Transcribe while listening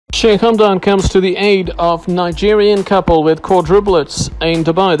Sheikh Hamdan comes to the aid of Nigerian couple with quadruplets in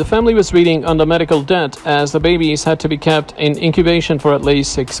Dubai. The family was reading under medical debt as the babies had to be kept in incubation for at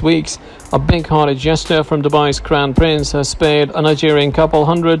least 6 weeks. A big-hearted gesture from Dubai's Crown Prince has spared a Nigerian couple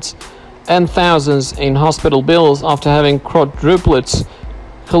hundreds and thousands in hospital bills after having quadruplets.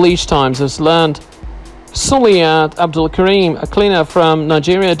 Khalij Times has learned Suliyat Abdul Karim, a cleaner from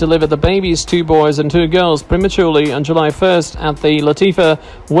Nigeria, delivered the babies, 2 boys and 2 girls, prematurely on July 1st at the Latifa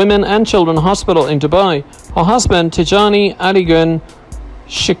Women and Children Hospital in Dubai. Her husband, Tijani Adigun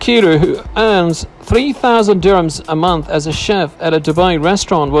Shakiru, who earns 3,000 dirhams a month as a chef at a Dubai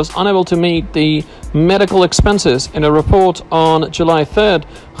restaurant, was unable to meet the medical expenses. In a report on July 3rd,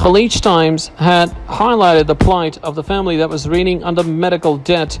 Khalij Times had highlighted the plight of the family that was reading under medical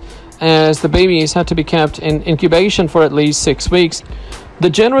debt as the babies had to be kept in incubation for at least 6 weeks.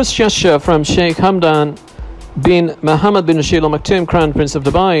 The generous gesture from Sheikh Hamdan bin Mohammed bin Rashid Al Maktoum, Crown Prince of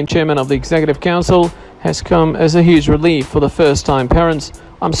Dubai and Chairman of the Executive Council, has come as a huge relief for the first-time parents.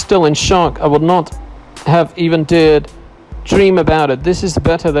 I'm still in shock. I would not have even dared dream about it. This is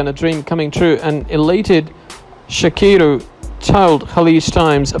better than a dream coming true. An elated Shakiru told Khalij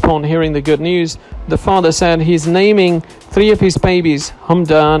Times upon hearing the good news. The father said he's naming 3 of his babies,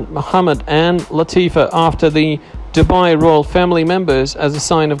 Hamdan, Muhammad and Latifa, after the Dubai royal family members as a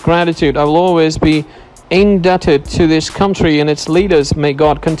sign of gratitude. I will always be indebted to this country and its leaders. May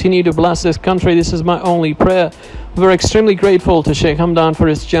God continue to bless this country. This is my only prayer. We're extremely grateful to Sheikh Hamdan for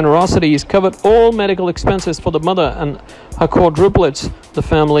his generosity. He's covered all medical expenses for the mother and her quadruplets. The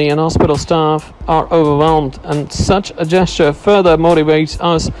family and hospital staff are overwhelmed, and such a gesture further motivates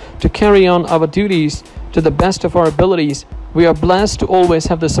us to carry on our duties to the best of our abilities. We are blessed to always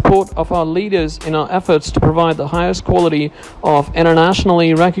have the support of our leaders in our efforts to provide the highest quality of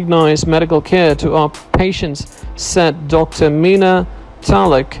internationally recognized medical care to our patients, said Dr. Mina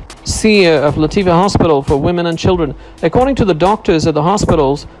Talak, CEO of Latifa Hospital for Women and Children. According to the doctors at the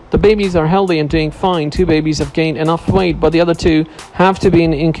hospitals, the babies are healthy and doing fine. 2 babies have gained enough weight, but the other 2 have to be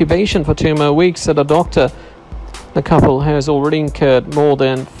in incubation for 2 more weeks, said a doctor. The couple has already incurred more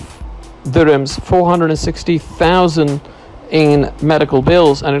than dirhams 460,000 in medical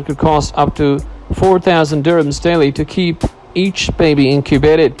bills, and it could cost up to 4,000 dirhams daily to keep each baby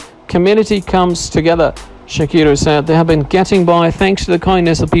incubated. Community comes together, Shakiru said. They have been getting by thanks to the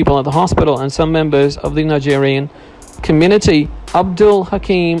kindness of people at the hospital and some members of the Nigerian community. Abdul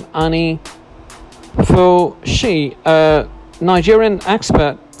Hakim Ani Foshi, a Nigerian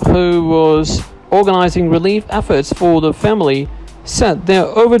expert who was organizing relief efforts for the family, said they are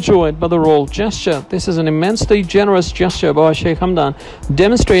overjoyed by the royal gesture. This is an immensely generous gesture by Sheikh Hamdan,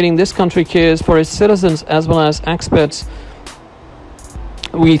 demonstrating this country cares for its citizens as well as experts.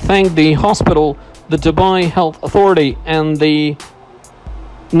 We thank the hospital, the Dubai Health Authority and the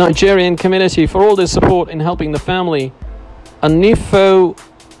Nigerian community for all their support in helping the family. Anifo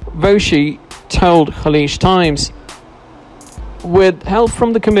Voshi told Khalij Times. With help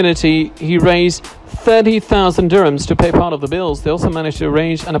from the community, he raised 30,000 dirhams to pay part of the bills. They also managed to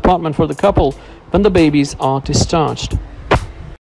arrange an apartment for the couple when the babies are discharged.